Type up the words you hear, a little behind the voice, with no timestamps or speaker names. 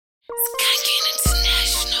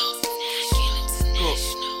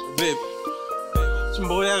Babe,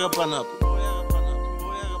 chimboya kapanapo.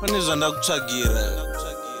 Pane zvandakutsvagira.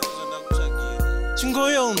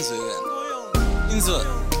 Chingoyonze kana. Inzwa.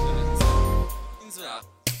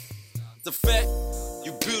 The fact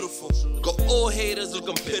you beautiful, got all haters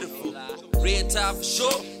looking pitiful. Red tie for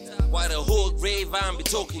sure. Why the whole red vine be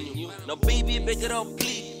talking you? Now baby, back it up,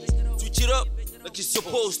 please. Switch it up like you're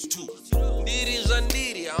supposed to. Ndiri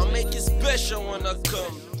Zandiri, I'll make it special when I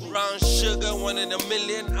come. Brown sugar, 1 in a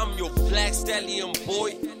million. I'm your black stallion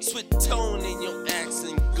boy. Sweet tone in your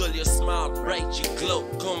accent, girl. Your smile bright, you glow.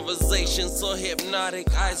 Conversation so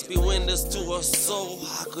hypnotic, eyes be windows to her soul.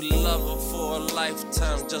 I could love her for a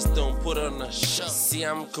lifetime, just don't put on a show. See,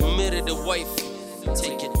 I'm committed to wife.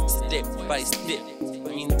 Take it step by step.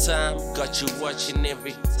 Meantime, got you watching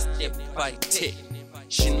every step by step.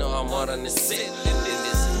 She know I'm out on the set, and then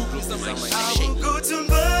this group is on my shit. I will go to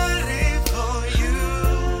Bali for you.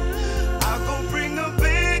 I gon' bring a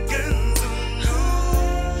big Nzungu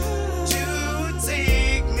to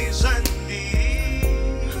take me Shandi.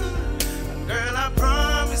 Girl, I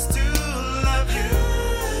promise to love you.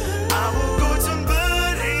 I will go to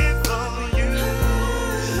Bali for you.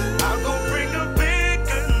 I gon' bring a big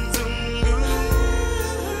Nzungu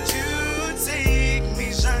to take me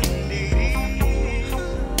Shandi.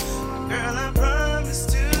 Girl, I promise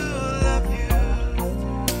to love you.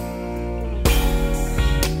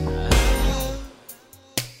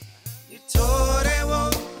 You told it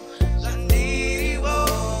won't, Shandi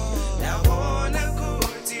won't. Now wanna go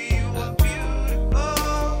to you are beautiful.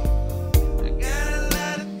 I got a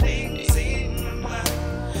lot of things in my mind,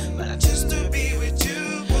 but I choose to be with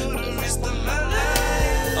you for the rest of my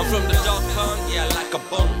life. I'm from the dark con, yeah, I like a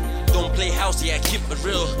bone. Don't play house, yeah, I keep it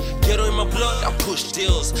real. Ghetto in my blood, I push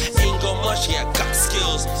deals. Ain't got much, yeah, I got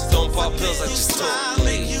skills. Don't pop pills, I just don't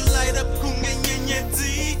Make you light up,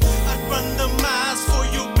 I'd run the miles for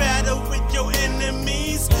you, battle with your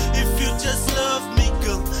enemies. If you just love me,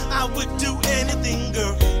 girl, I would do anything,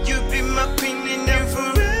 girl. You be my queen and I'll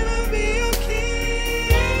forever be your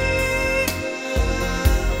king.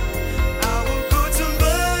 I will go to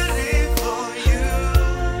Bali for you.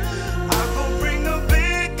 I gon' bring a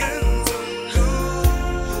big Nzungu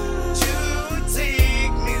to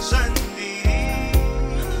take me Shandi.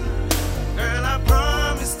 Girl, I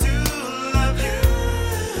promise to love you.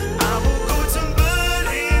 I will go to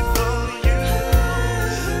Bali for you.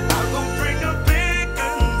 I gon' bring a big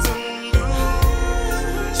Nzungu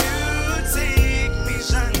to take me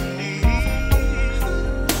Shandi.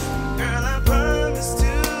 Girl, I promise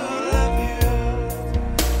to love you.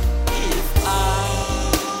 If I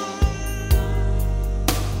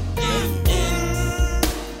give in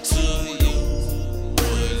to you,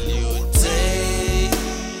 will you take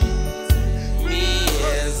me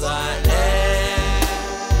as I am?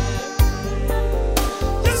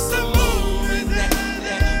 Just a moment that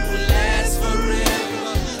will last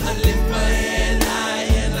forever. I lift my head high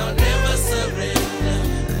and I'll never surrender.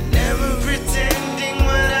 Never pretending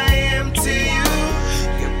what I am to you.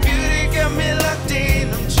 Your beauty got me locked in,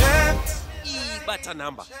 I'm trapped. Bata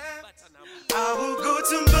number. I will go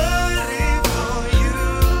to Bali for you.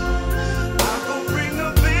 I gon' bring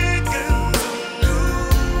a big Nzungu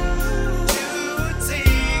to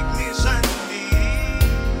take me Shandi.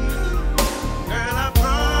 Girl, I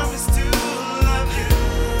promise to love you.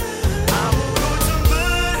 I will go to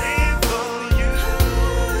Bali for you.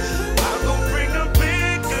 I gon' bring a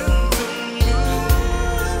big Nzungu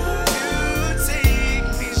to take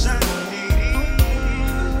me Shandi.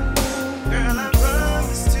 Girl, I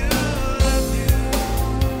promise to love you.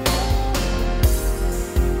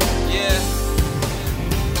 Yeah.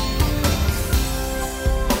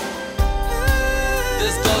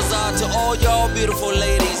 This goes out to all y'all beautiful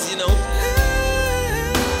ladies, you know.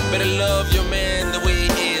 Better love your man the way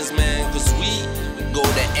he is, man, cause we go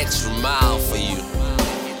the extra mile for you.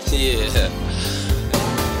 Yeah.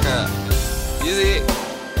 You see,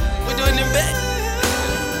 we're doing it back.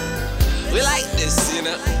 We like this, you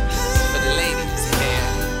know, for the ladies. Yeah.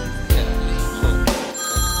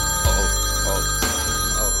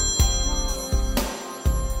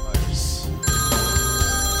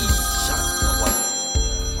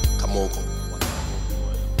 Kamoko.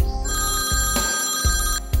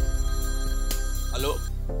 Hello?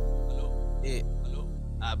 Hey,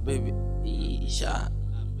 baby. Isha.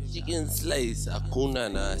 Chicken slice hakuna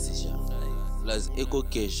nasi sha. Plus eko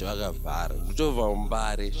kesho akavhara. Kuchovha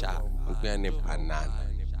umbare sha. Kuya nebanana.